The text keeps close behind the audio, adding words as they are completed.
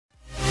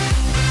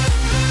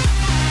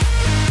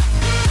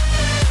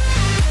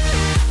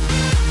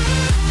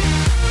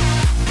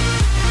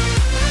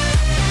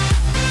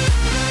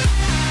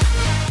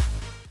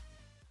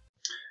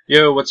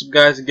Yo, what's up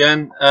guys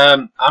again?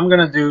 I'm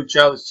gonna do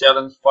Childish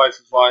challenge 5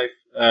 for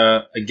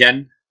 5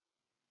 again,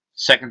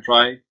 second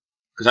try,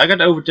 because I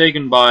got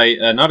overtaken by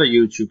another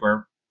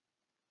YouTuber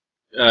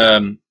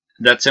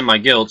that's in my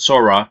guild,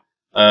 Sora,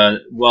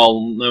 well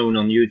known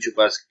on YouTube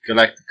as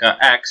Galactica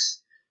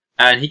X,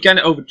 and he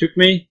kinda overtook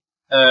me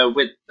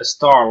with a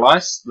star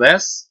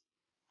less,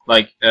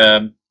 like,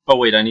 oh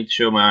wait, I need to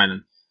show my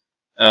island.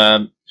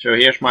 So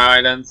here's my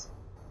island,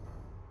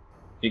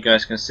 you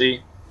guys can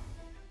see,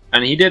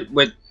 and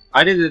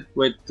I did it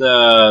with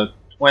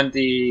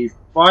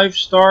 25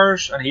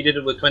 stars and he did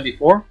it with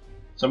 24.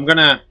 So I'm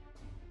gonna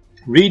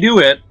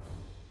redo it,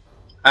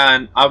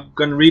 and I'm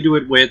gonna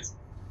redo it with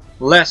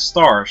less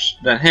stars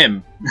than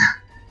him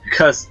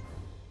because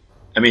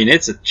I mean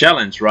it's a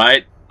challenge,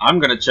 right? I'm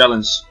gonna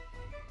challenge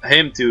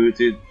him to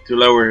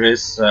lower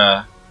his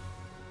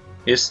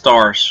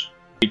stars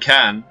if he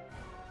can.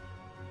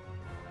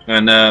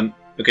 And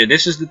okay,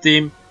 this is the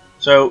team.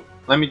 So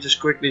let me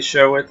just quickly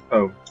show it.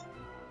 Oh,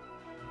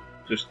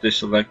 just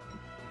deselect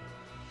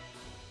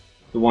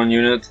the one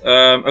unit.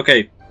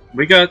 Okay,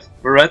 we got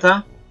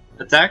Beretta,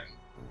 attack.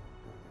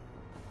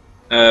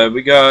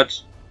 We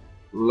got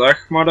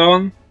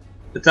Lechmadon,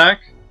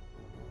 attack.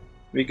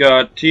 We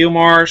got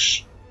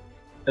Tealmars,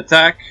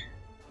 attack.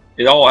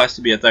 It all has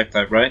to be attack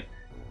type, right?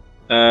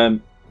 I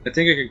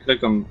think I can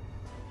click on...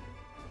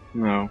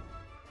 No.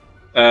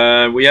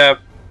 We have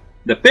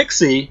the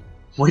Pixie,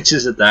 which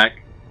is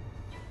attack.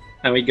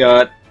 And we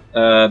got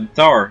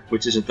Tower,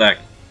 which is attack.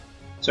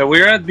 So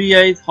we're at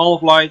B8, Hall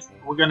of Light.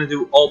 We're gonna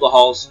do all the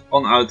halls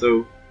on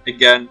auto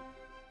again,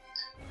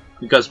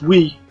 because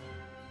we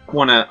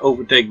wanna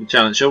overtake the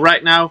challenge. So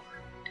right now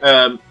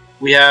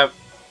we have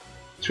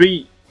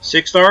 3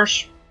 6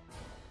 stars,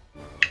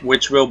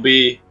 which will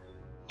be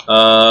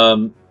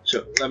so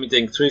let me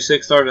think, 3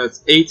 6 stars,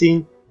 that's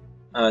 18,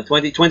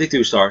 20,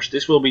 22 stars.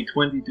 This will be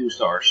 22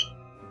 stars.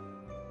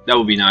 That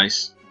would be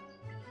nice.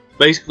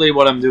 Basically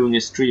what I'm doing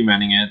is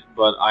 3-manning it,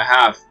 but I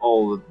have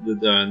all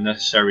the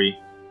necessary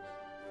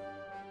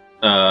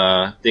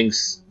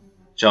things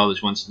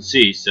Childish wants to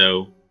see,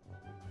 so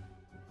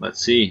let's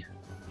see.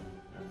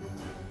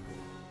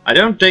 I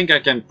don't think I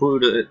can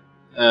put it,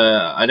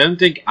 I don't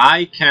think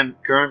I can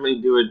currently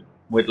do it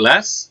with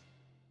less,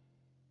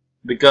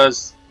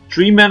 because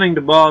 3-manning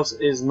the boss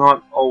is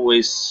not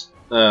always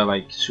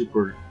like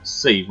super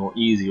safe or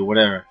easy or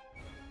whatever.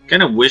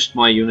 Kinda wished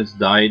my units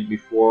died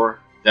before.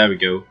 There we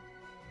go.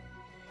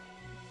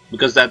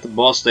 Because at the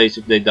boss stage,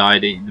 if they die,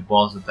 the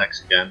boss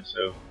attacks again,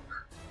 so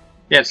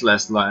yeah, it's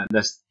less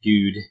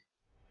good.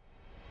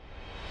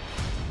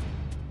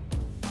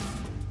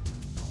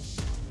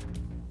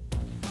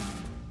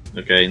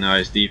 Okay,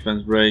 nice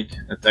defense break,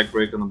 attack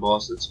break on the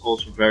boss. It's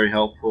also very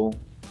helpful.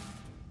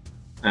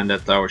 And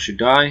that tower should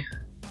die.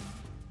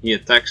 He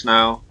attacks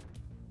now.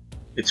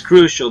 It's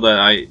crucial that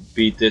I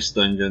beat this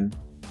dungeon.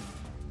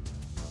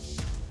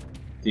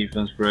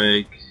 Defense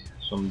break,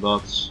 some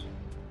dots,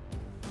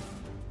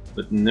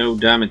 but no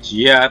damage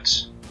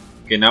yet.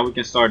 Okay, now we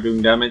can start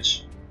doing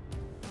damage.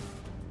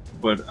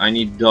 But I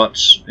need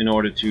dots in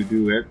order to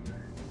do it,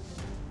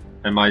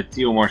 and my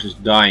Tealmars is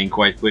dying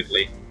quite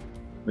quickly,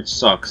 which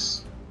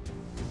sucks.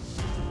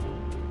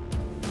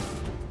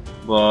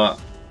 But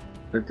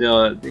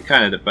it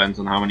kind of depends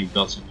on how many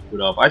dots I have to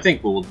put up. I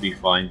think we'll be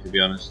fine, to be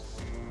honest.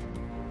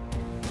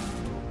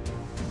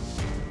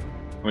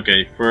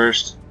 Okay,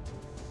 first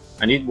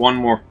I need one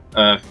more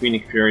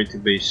Phoenix Fury to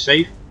be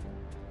safe.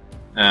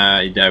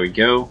 There we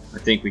go. I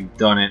think we've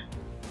done it.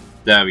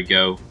 There we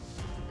go.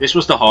 This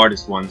was the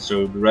hardest one,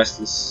 so the rest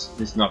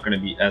is not going to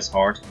be as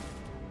hard.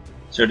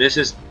 So this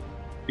is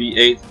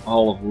B8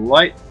 Hall of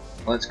Light.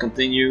 Let's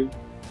continue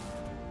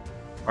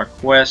our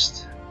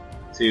quest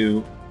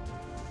to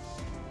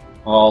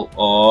Hall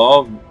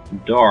of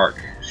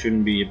Dark.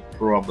 Shouldn't be a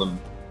problem.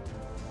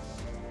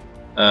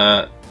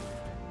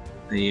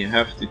 You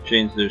have to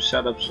change their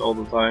setups all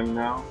the time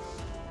now.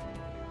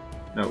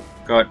 No,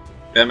 god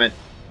damn it.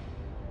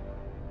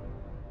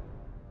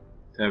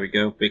 There we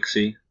go,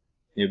 Pixie.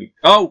 Here we go.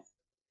 Oh!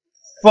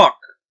 Fuck!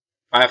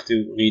 I have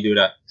to redo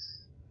that.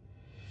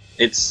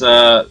 It's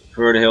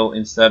Vertihill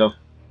instead of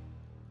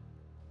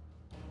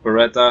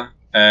Beretta,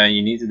 and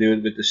you need to do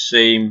it with the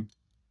same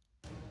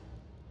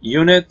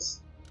unit.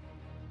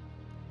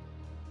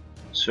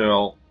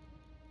 So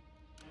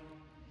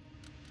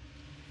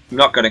I'm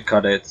not gonna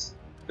cut it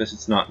because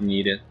it's not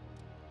needed.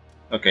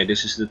 Okay,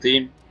 this is the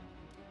team.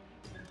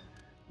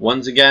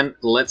 Once again,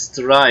 let's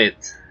try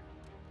it.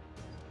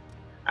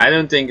 I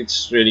don't think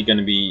it's really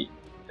gonna be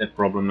a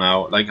problem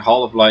now. Like,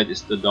 Hall of Light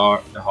is the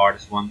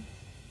hardest one.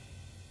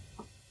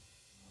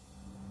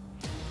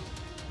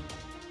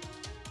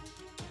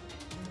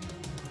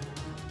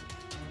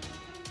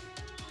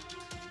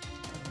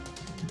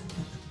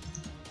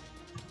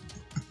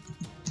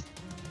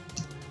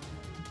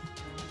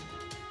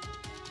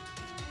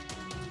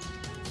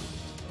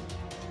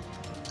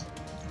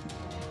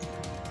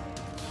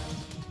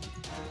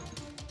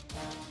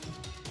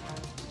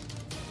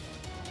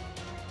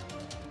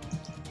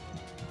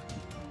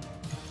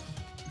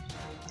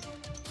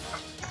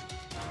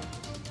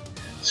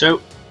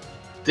 So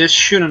this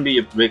shouldn't be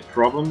a big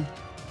problem.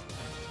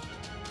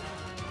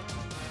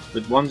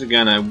 But once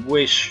again, I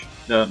wish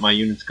that my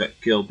units got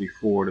killed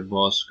before the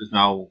boss, because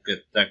now we'll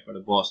get attacked by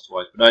the boss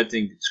twice. But I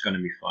think it's gonna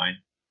be fine.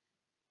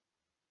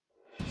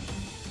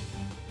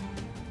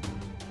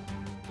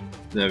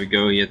 There we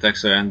go, he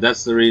attacks her, and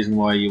that's the reason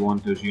why you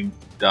want those units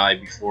to die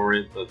before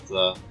it.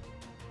 But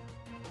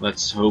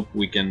let's hope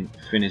we can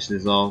finish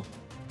this off.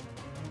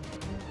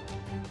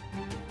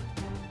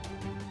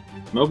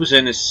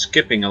 Mobuzin is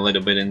skipping a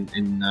little bit in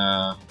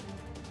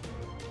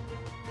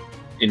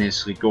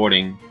his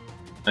recording,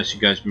 as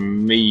you guys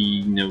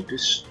may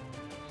notice.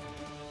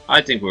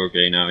 I think we're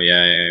okay now.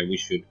 Yeah, we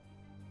should.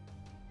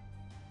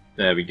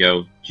 There we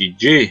go.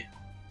 GG.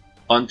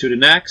 On to the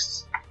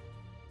next.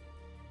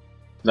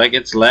 Like,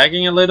 it's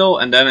lagging a little,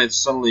 and then it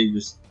suddenly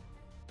just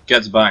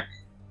gets back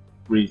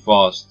really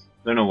fast.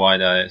 Don't know why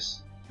that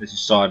is. As you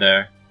saw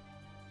there,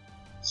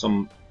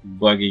 some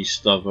buggy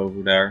stuff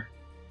over there.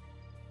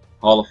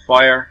 Hall of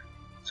Fire.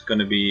 It's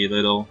gonna be a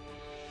little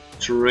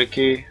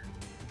tricky.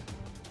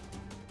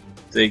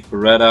 Take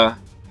Beretta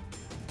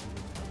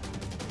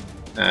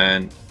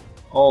and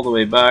all the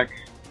way back.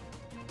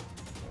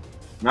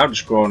 Now the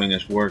scrolling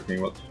is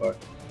working. What the fuck?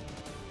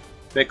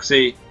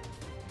 Pixie,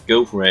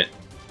 go for it.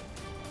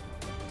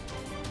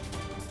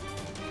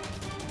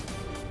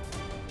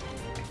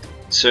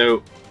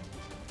 So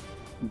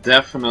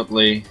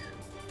definitely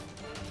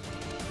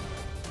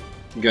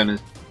gonna,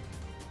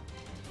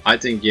 I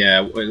think, yeah,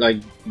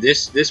 like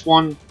this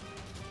one,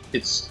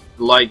 it's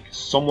like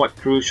somewhat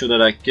crucial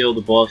that I kill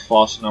the boss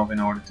fast enough in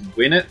order to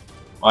win it.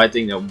 I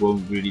think that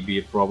won't really be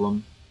a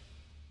problem.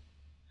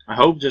 I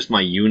hope just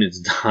my units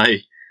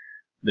die.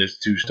 There's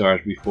 2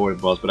 stars before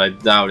the boss, but I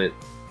doubt it.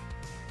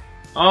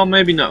 Oh,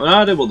 maybe not.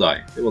 No, they will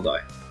die. They will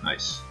die.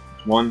 Nice.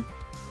 1.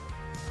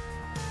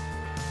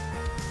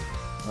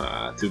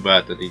 Too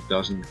bad that he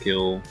doesn't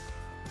kill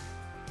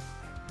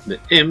the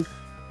imp.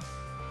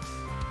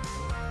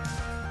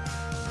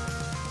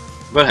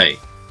 But hey,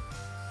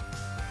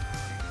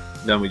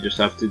 then we just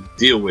have to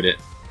deal with it.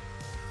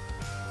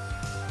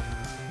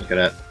 Look at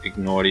that,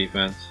 ignore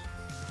defense.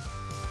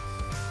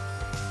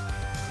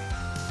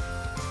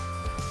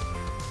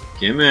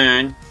 Come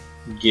on,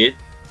 get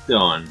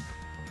done.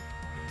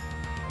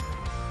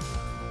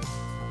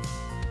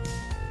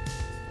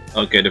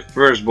 Okay, the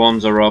first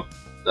bombs are up.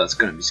 That's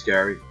gonna be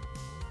scary.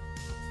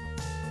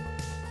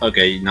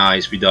 Okay,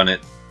 nice, we done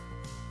it.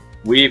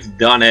 We've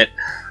done it.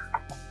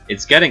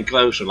 It's getting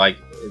closer, like,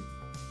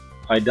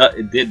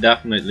 it did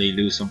definitely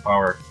lose some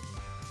power.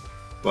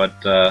 But,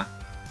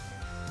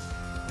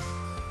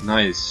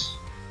 nice.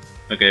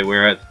 Okay,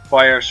 we're at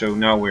fire, so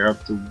now we're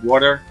up to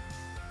water.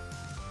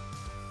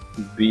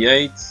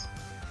 B8.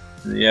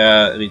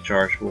 Yeah,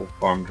 recharge. We'll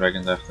farm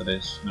dragons after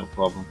this, no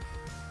problem.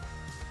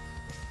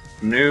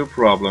 No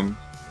problem.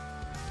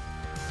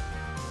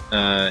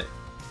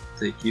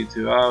 Take you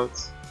 2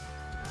 out.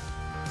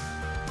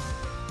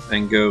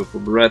 And go for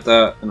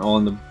Beretta, and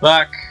on the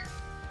back,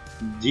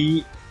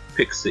 the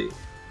Pixie.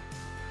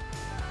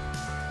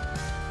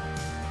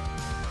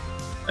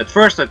 At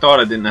first I thought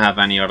I didn't have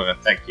any other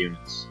attack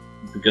units,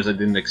 because I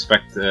didn't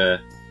expect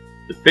the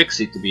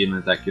Pixie to be an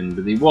attack unit,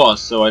 but he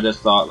was, so I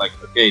just thought, like,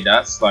 okay,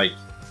 that's like,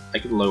 I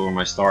could lower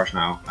my stars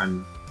now.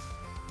 And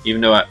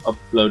even though I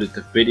uploaded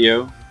the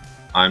video,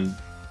 I'm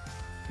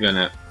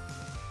gonna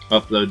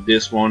upload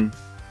this one,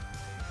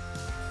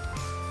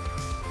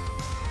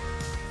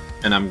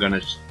 and I'm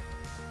gonna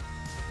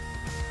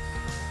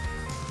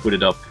put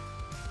it up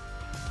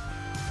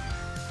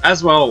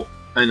as well,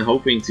 and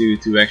hoping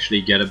to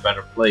actually get a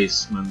better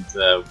placement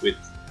with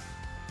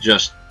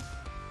just,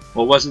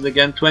 what was it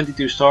again,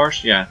 22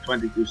 stars? Yeah,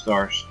 22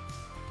 stars.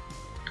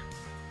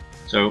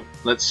 So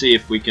let's see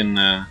if we can,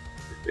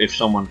 if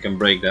someone can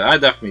break that. I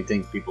definitely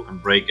think people can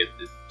break it.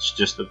 It's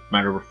just a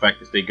matter of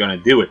fact if they're gonna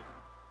do it.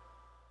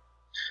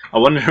 I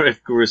wonder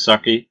if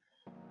Kurosaki,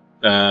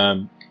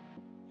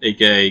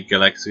 aka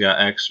Galaxia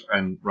X,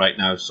 and right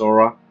now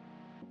Sora,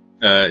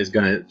 is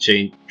gonna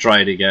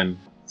try it again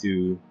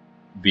to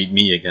beat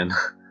me again.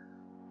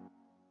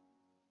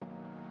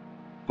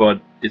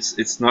 But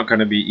it's not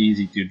gonna be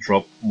easy to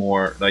drop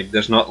more. Like,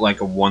 there's not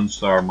like a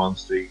 1-star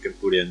monster you can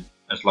put in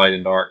as light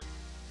and dark.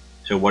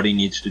 So what he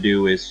needs to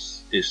do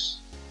is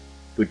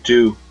put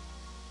 2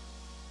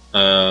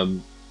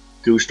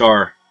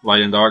 2-star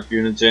light and dark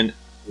units in,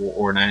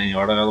 or any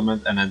other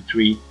element, and then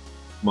 3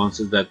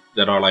 monsters that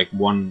are like,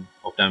 1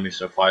 of them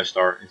is a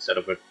 5-star instead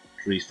of a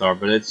 3-star.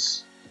 But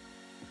it's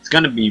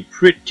gonna be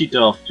pretty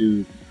tough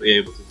to be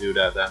able to do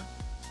that then.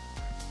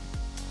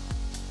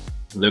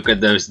 Look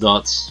at those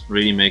dots,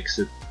 really makes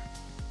it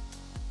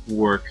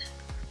work.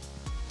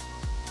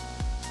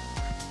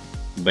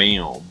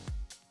 Bam.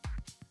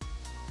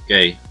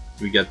 Okay,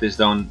 we got this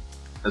done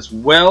as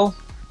well.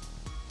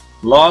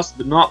 Last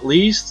but not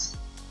least,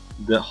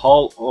 the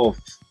Hall of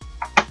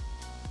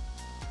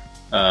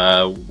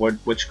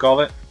what you call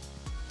it?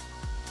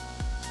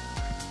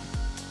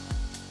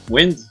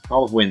 Wind?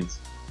 Hall of Wind.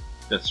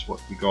 That's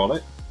what we call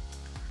it.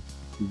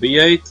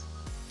 B8.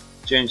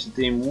 Change the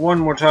team one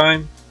more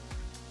time.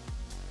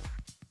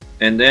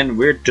 And then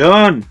we're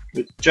done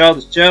with the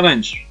Childish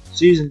Challenge.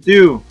 Season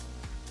 2.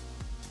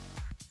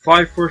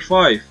 5 for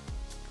 5.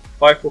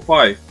 5 for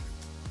 5.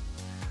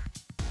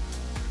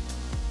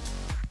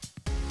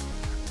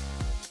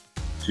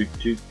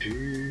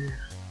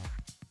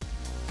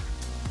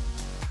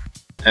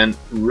 And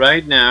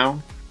right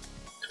now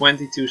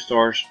 22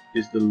 stars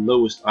is the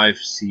lowest I've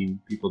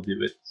seen people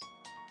do it.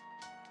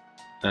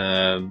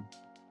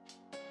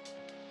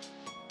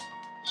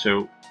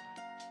 So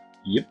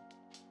yep,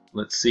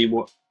 let's see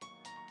what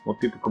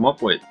people come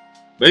up with.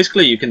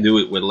 Basically you can do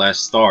it with less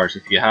stars.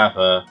 If you have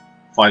a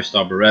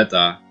 5-star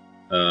Beretta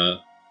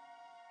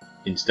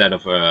instead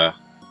of a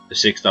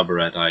 6-star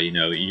Beretta, you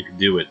know, you can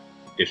do it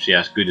if she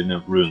has good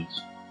enough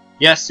runes.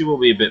 Yes, she will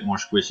be a bit more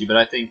squishy, but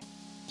I think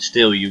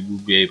still you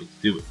will be able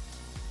to do it.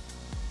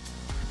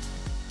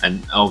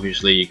 And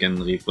obviously you can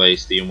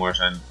replace Theomars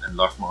and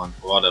Lachman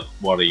for other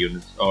water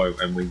units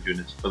and wind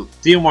units. But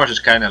Theomars is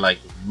kind of like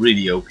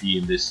really OP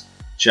in this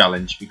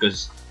challenge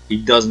because he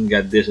doesn't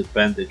get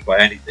disadvantaged by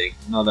anything.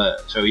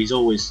 So he's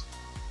always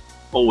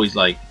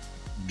like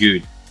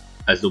good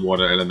as the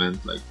water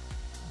element. Like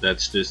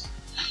that's just,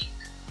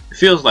 it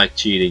feels like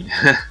cheating.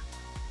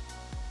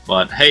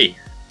 But hey,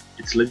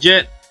 it's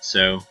legit,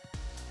 so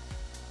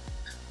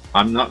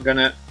I'm not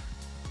gonna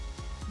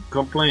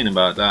complain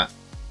about that.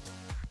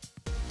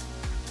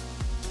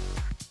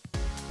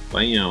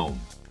 Bam.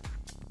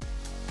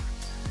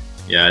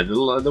 Yeah,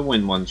 the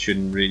wind one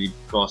shouldn't really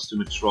cause too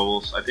much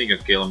troubles. I think I'll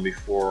kill him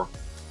before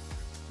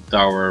the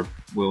tower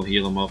will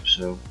heal him up,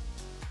 so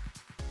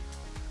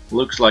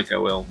looks like I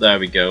will. There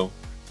we go.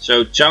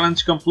 So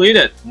challenge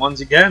completed once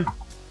again.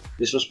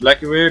 This was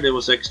Blackybear. It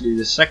was actually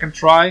the second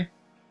try.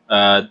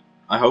 I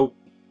hope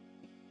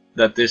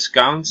that this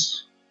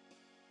counts.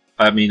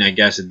 I mean, I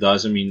guess it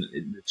does. I mean,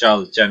 the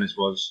Childish challenge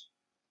was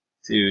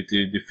to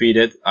defeat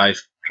it. I've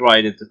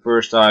tried it the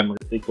first time I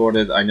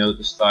recorded. I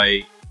noticed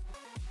I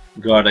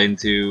got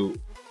into,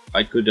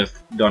 I could have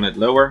done it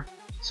lower.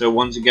 So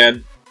once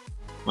again,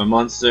 my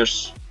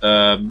monsters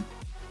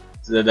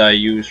that I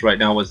use right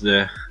now was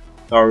the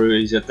Taru,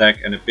 his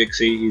attack, and the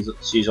Pixie,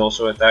 she's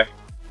also attack,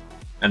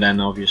 and then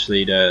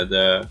obviously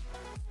the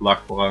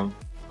Lachman,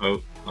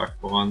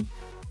 Lachman,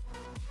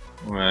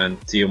 and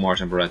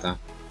Theomars and Beretta.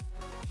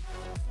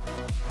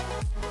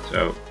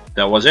 So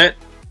that was it.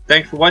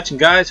 Thanks for watching,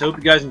 guys. Hope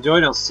you guys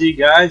enjoyed. I'll see you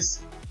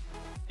guys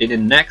in the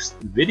next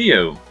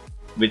video,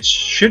 which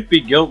should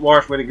be Guild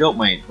Wars with a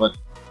guildmate, but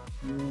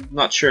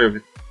not sure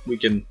if we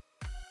can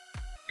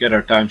get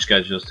our time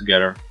schedules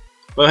together.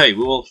 But hey,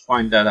 we will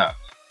find that out.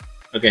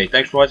 Okay,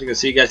 thanks for watching. I'll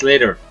see you guys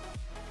later.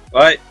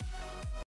 Bye.